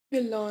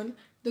We'll learn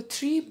the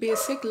three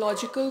basic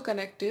logical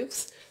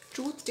connectives: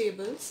 truth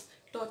tables,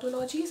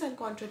 tautologies and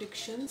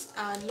contradictions,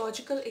 and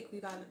logical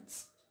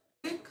equivalence.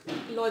 Basic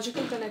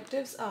logical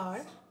connectives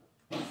are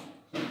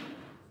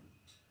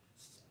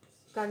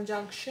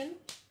conjunction,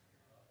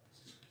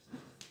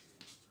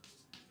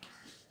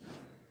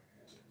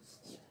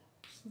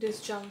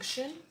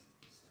 disjunction,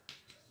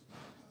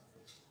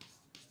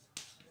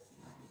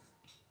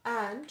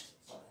 and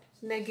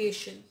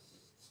negation.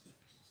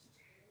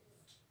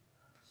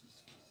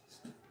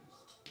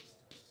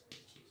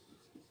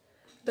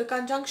 The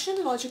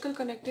conjunction logical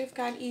connective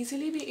can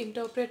easily be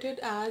interpreted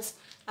as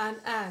an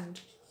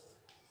and.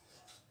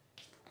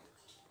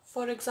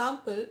 For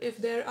example, if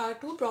there are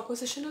two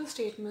propositional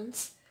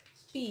statements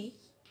P,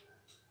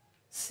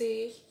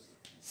 say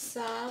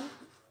Sam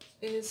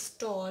is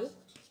tall,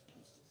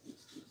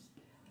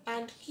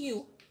 and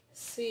Q,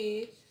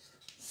 say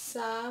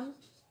Sam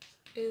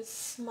is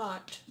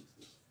smart,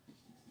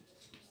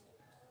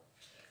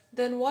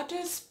 then what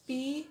is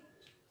P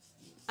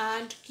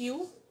and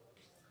Q?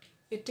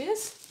 It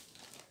is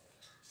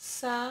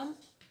Sam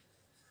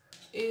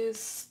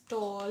is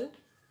tall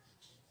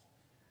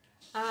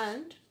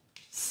and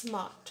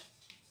smart.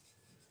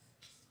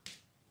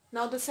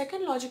 Now the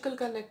second logical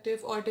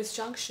connective or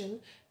disjunction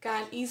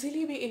can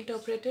easily be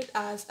interpreted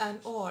as an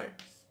or.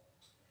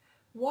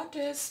 What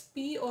is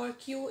P or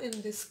Q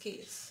in this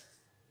case?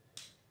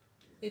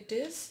 It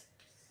is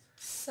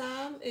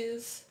Sam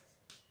is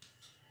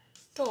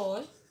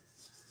tall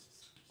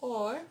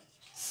or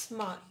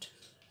smart.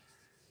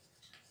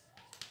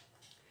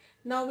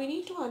 Now we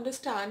need to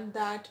understand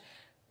that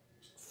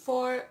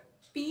for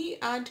P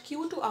and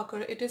Q to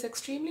occur, it is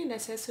extremely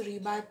necessary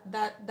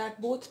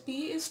that both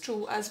P is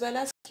true as well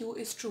as Q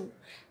is true.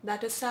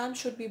 That is, Sam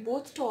should be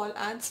both tall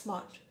and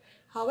smart.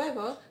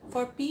 However,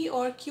 for P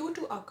or Q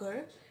to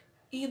occur,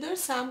 either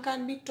Sam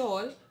can be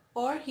tall,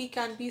 or he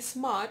can be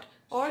smart,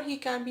 or he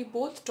can be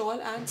both tall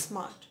and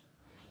smart.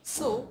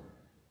 So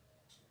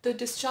the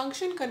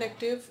disjunction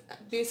connective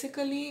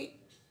basically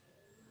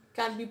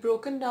can be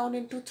broken down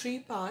into three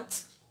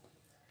parts,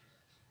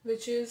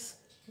 which is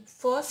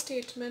first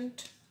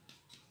statement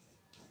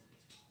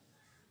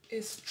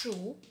is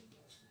true,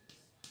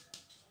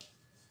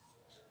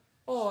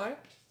 or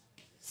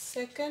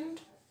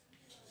second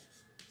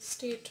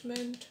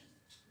statement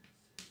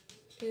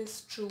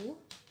is true,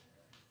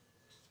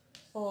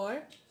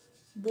 or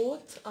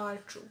both are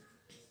true.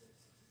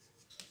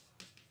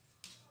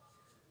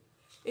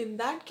 In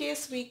that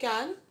case, we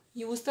can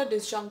use the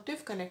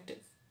disjunctive connective.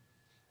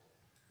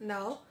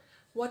 Now,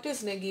 what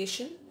is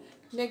negation?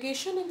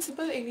 Negation in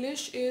simple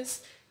English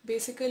is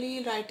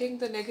basically writing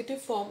the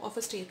negative form of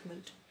a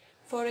statement.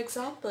 For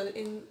example,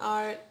 in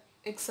our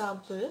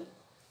example,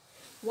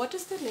 what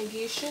is the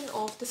negation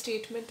of the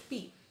statement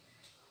P?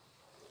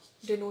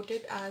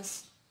 Denoted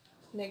as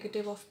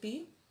negative of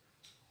P,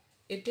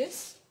 it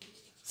is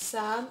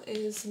Sam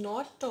is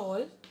not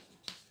tall,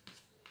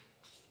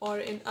 or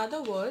in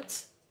other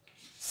words,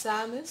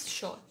 Sam is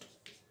short.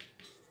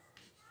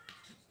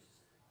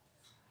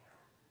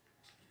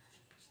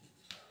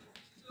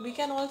 We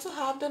can also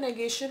have the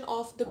negation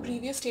of the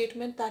previous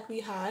statement that we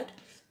had,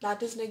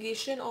 that is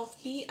negation of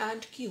P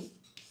and Q.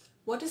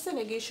 What is the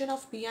negation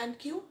of P and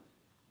Q?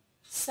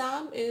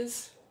 Sam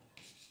is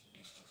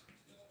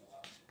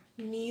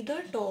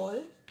neither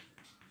tall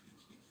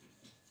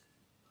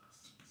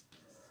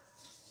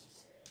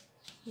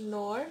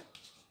nor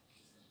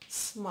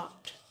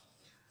smart.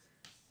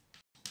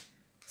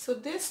 So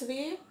this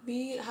way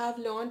we have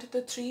learned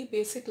the three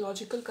basic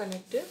logical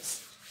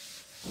connectives.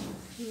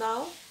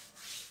 Now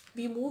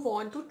we move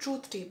on to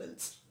truth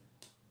tables.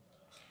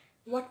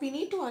 What we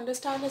need to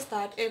understand is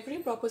that every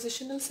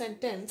propositional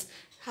sentence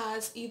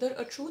has either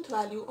a truth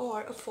value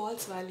or a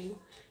false value.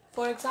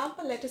 For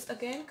example, let us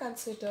again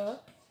consider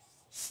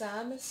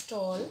Sam is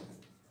tall.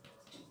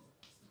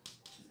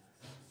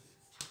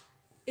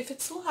 If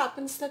it so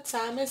happens that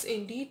Sam is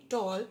indeed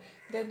tall,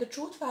 then the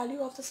truth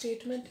value of the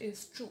statement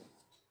is true.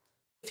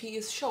 If he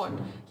is short,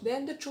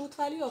 then the truth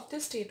value of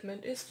this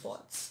statement is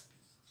false.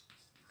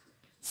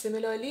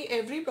 Similarly,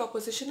 every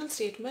propositional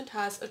statement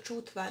has a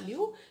truth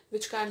value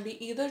which can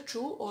be either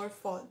true or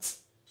false.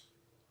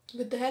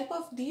 With the help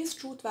of these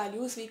truth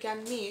values, we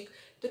can make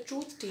the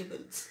truth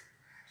tables.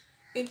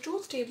 In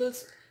truth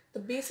tables, the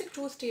basic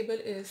truth table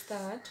is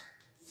that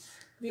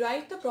we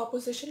write the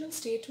propositional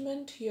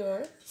statement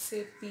here,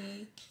 say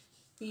P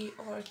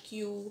or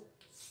Q,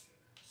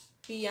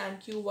 P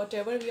and Q,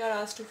 whatever we are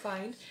asked to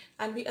find,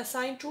 and we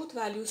assign truth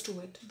values to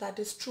it. That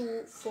is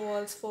true,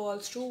 false,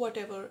 false, true,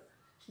 whatever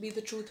be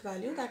the truth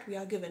value that we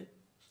are given.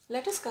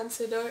 Let us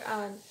consider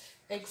an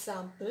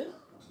example.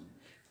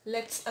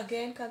 Let's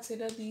again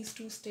consider these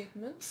two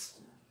statements.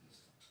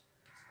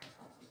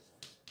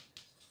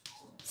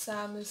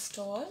 Sam is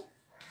tall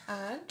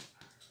and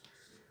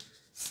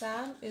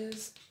Sam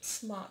is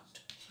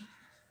smart.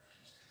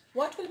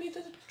 What will be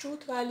the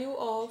truth value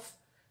of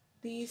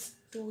these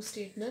two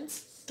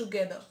statements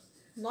together,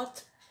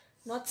 not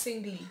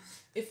singly?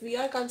 If we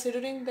are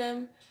considering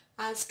them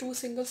as two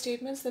single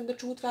statements, then the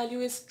truth value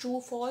is true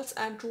false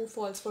and true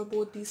false for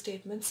both these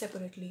statements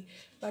separately.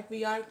 But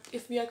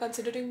if we are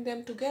considering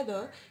them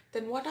together,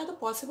 then what are the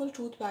possible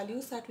truth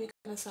values that we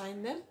can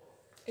assign them?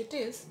 It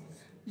is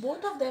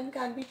both of them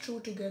can be true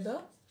together.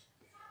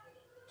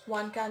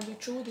 One can be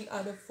true, the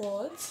other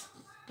false,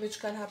 which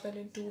can happen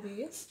in two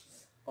ways,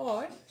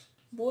 or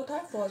both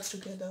are false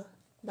together.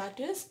 That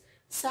is,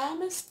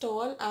 Sam is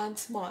tall and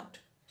smart.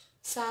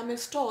 Sam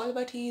is tall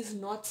but he is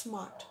not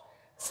smart.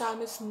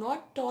 Sam is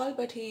not tall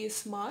but he is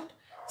smart.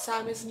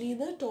 Sam is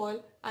neither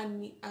tall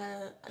and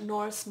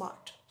nor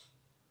smart.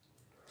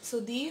 So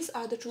these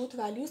are the truth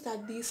values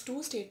that these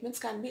two statements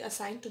can be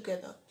assigned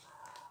together.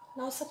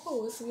 Now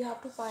suppose we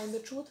have to find the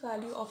truth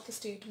value of the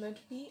statement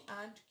P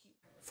and Q.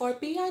 For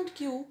P and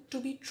Q to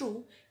be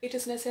true, it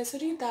is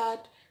necessary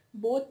that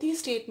both these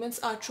statements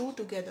are true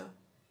together.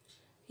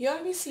 Here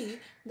we see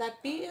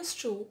that P is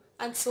true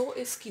and so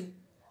is Q.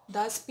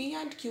 Thus P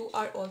and Q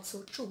are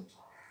also true.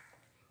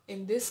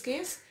 In this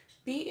case,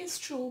 P is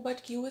true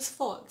but Q is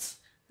false.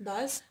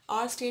 Thus,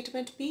 our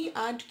statement P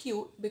and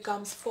Q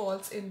becomes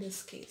false in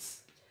this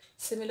case.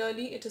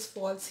 Similarly, it is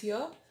false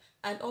here,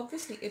 and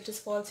obviously it is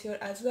false here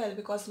as well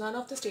because none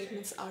of the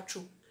statements are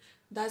true.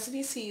 Thus,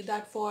 we see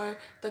that for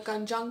the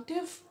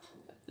conjunctive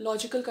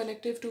logical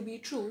connective to be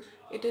true,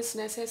 it is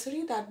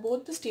necessary that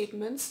both the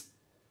statements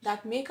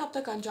that make up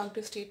the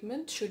conjunctive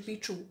statement should be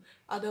true.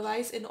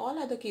 Otherwise, in all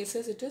other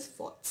cases, it is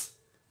false.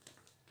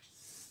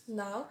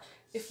 Now,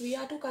 if we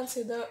are to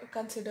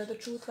consider the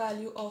truth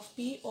value of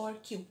P or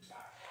Q,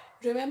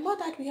 remember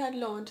that we had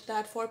learned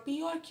that for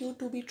P or Q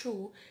to be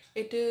true,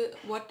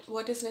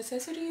 what is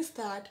necessary is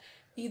that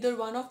either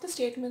one of the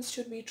statements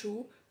should be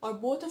true or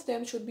both of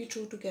them should be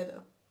true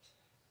together.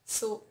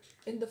 So,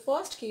 in the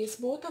first case,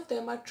 both of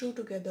them are true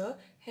together,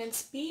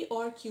 hence P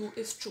or Q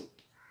is true.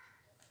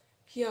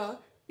 Here,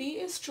 P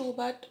is true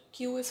but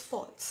Q is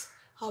false.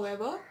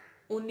 However,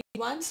 only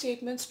one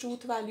statement's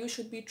truth value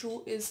should be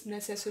true is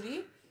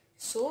necessary.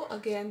 So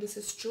again, this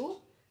is true.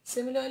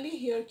 Similarly,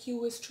 here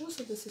Q is true,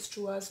 so this is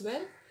true as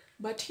well.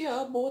 But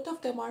here, both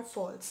of them are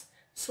false.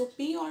 So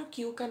P or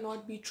Q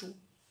cannot be true.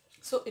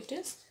 So it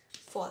is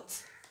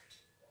false.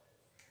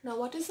 Now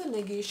what is the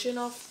negation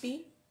of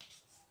P?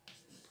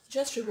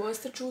 Just reverse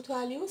the truth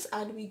values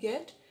and we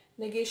get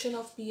negation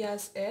of P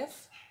as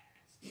F,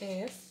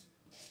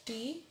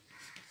 T,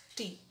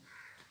 T.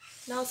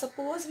 Now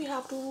suppose we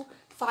have to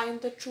find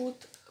the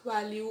truth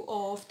value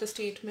of the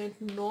statement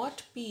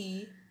not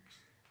P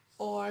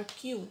or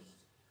Q.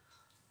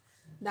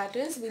 That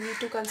is, we need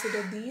to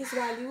consider these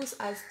values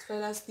as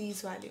well as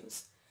these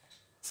values.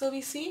 So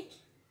we see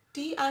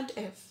T and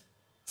F.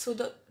 So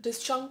the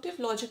disjunctive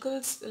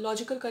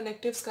logical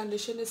connectives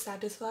condition is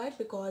satisfied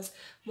because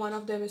one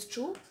of them is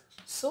true.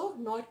 So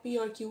not P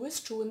or Q is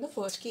true in the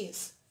first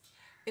case.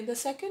 In the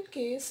second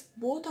case,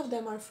 both of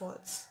them are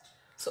false.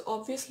 So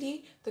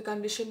obviously the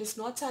condition is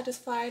not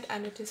satisfied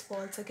and it is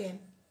false again.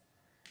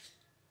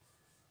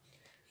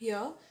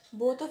 Here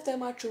both of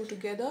them are true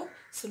together,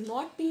 so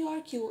not P or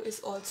Q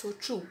is also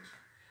true.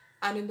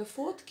 And in the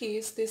fourth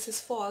case, this is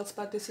false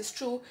but this is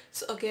true,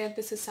 so again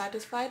this is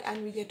satisfied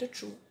and we get a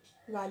true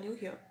value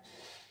here.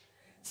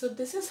 So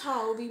this is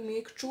how we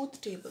make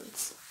truth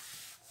tables.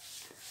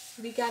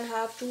 We can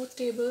have truth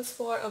tables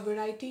for a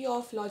variety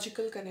of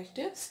logical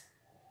connectives.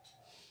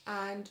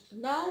 And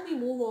now we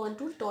move on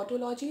to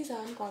tautologies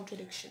and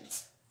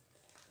contradictions.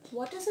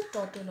 What is a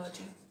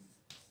tautology?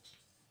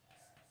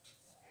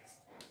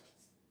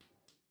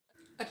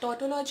 A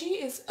tautology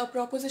is a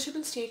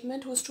propositional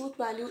statement whose truth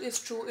value is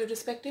true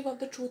irrespective of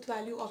the truth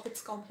value of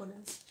its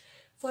components.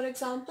 For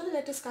example,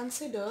 let us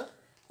consider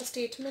a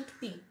statement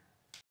P.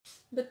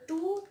 The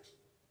two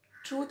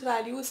truth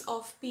values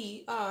of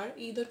P are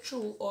either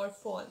true or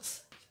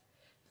false.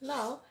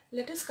 Now,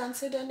 let us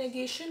consider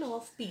negation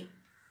of P.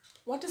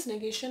 What is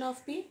negation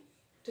of P?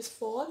 It is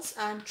false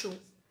and true.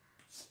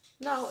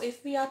 Now,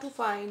 if we are to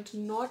find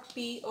not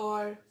P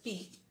or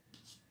P,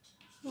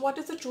 what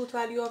is the truth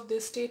value of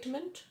this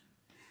statement?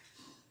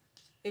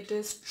 It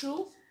is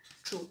true,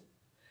 true.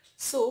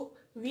 So,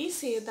 we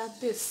say that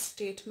this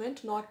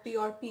statement, not P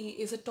or P,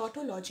 is a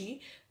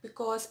tautology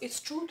because its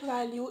truth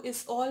value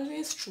is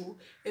always true,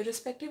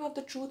 irrespective of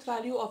the truth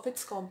value of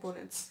its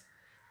components.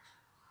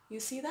 You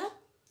see that?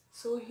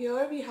 So,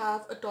 here we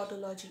have a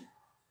tautology.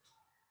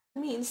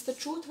 Means the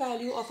truth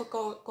value of a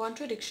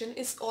contradiction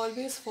is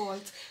always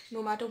false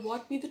no matter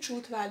what be the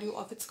truth value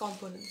of its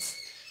components.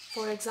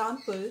 For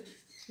example,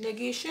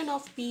 negation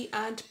of P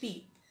and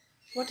P.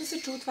 What is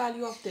the truth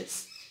value of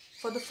this?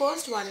 For the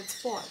first one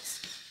it's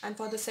false and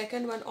for the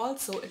second one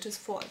also it is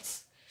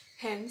false.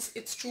 Hence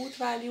its truth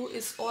value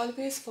is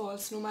always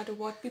false no matter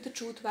what be the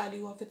truth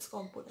value of its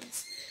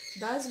components.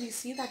 Thus we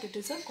see that it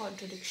is a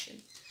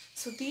contradiction.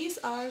 So these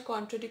are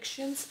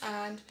contradictions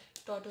and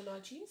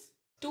tautologies.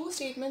 Two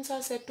statements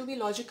are said to be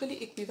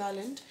logically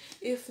equivalent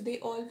if they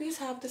always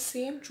have the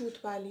same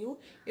truth value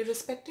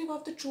irrespective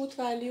of the truth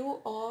value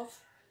of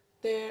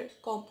their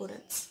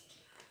components.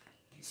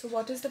 So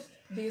what is the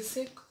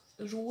basic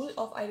rule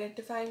of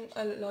identifying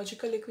a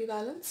logical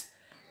equivalence?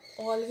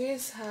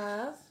 Always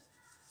have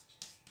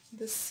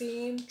the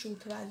same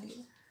truth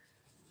value.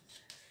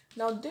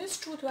 Now this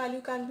truth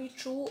value can be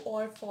true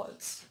or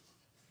false.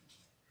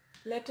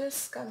 Let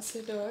us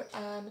consider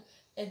an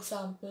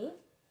example.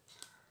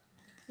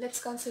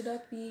 Let's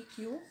consider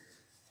PQ.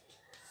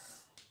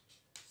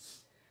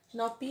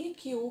 Now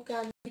PQ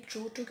can be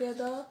true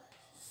together,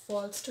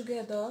 false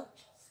together,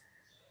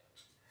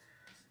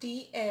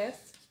 TF,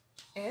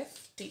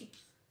 FT.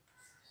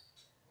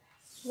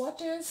 What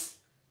is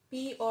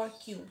P or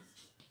Q?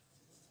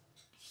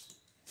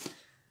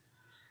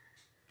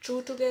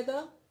 True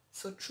together,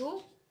 so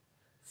true.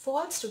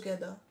 False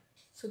together,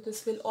 so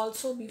this will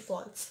also be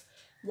false.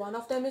 One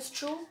of them is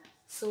true,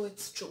 so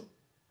it's true.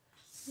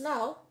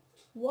 Now,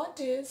 what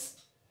is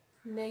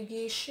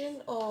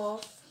negation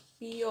of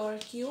P or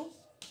Q?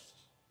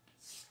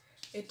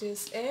 It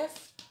is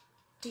F,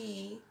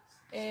 T,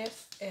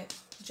 F,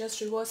 F.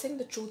 Just reversing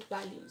the truth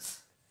values.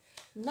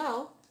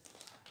 Now,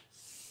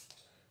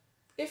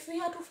 if we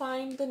had to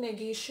find the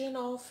negation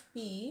of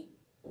P,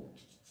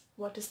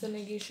 what is the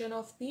negation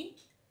of P?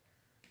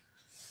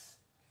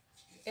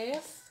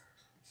 F,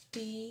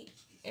 T,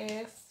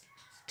 F,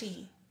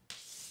 T.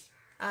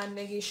 And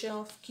negation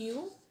of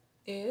Q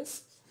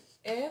is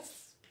F,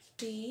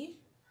 T,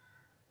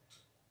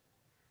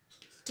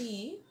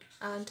 T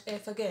and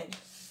F again.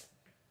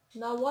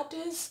 Now what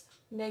is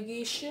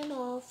negation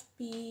of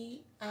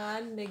P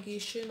and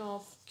negation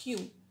of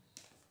Q?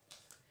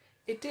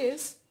 It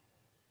is,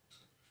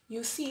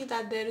 you see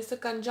that there is a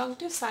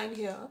conjunctive sign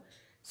here,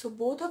 so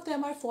both of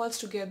them are false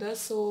together,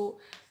 so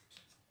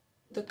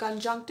the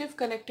conjunctive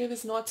connective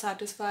is not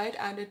satisfied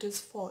and it is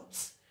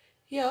false.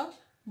 Here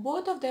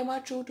both of them are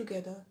true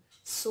together,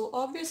 so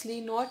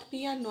obviously not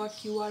P and not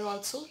Q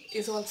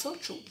is also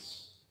true.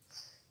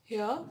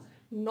 Here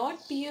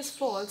not P is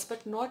false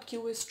but not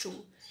Q is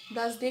true,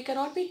 thus they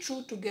cannot be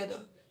true together,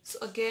 so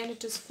again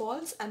it is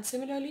false, and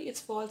similarly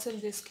it's false in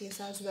this case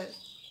as well.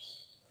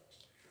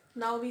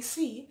 Now we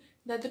see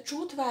that the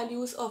truth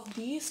values of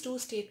these two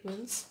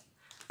statements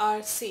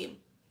are same.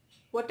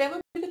 Whatever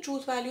be the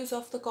truth values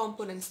of the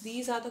components,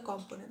 these are the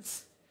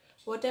components.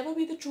 Whatever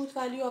be the truth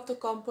value of the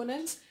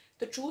components,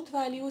 the truth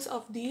values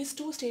of these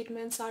two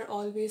statements are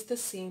always the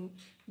same.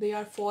 They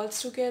are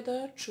false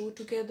together, true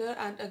together,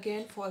 and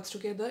again false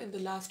together in the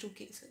last two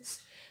cases.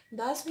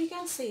 Thus we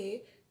can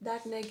say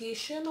that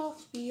negation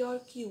of P or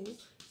Q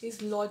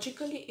is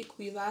logically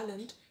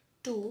equivalent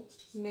to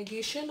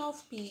negation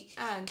of P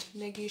and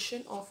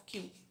negation of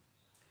Q.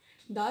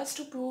 Thus,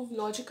 to prove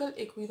logical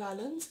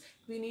equivalence,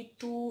 we need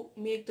to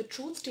make the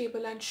truth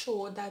table and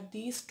show that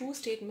these two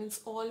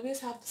statements always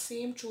have the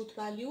same truth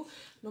value,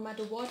 no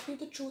matter what be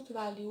the truth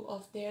value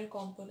of their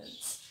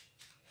components.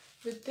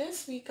 With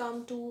this, we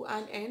come to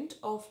an end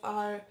of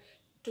our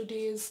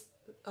today's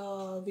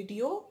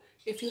video.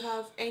 If you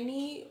have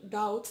any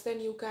doubts,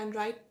 then you can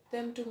write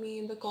them to me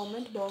in the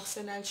comment box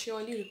and I'll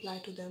surely reply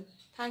to them.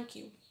 Thank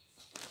you.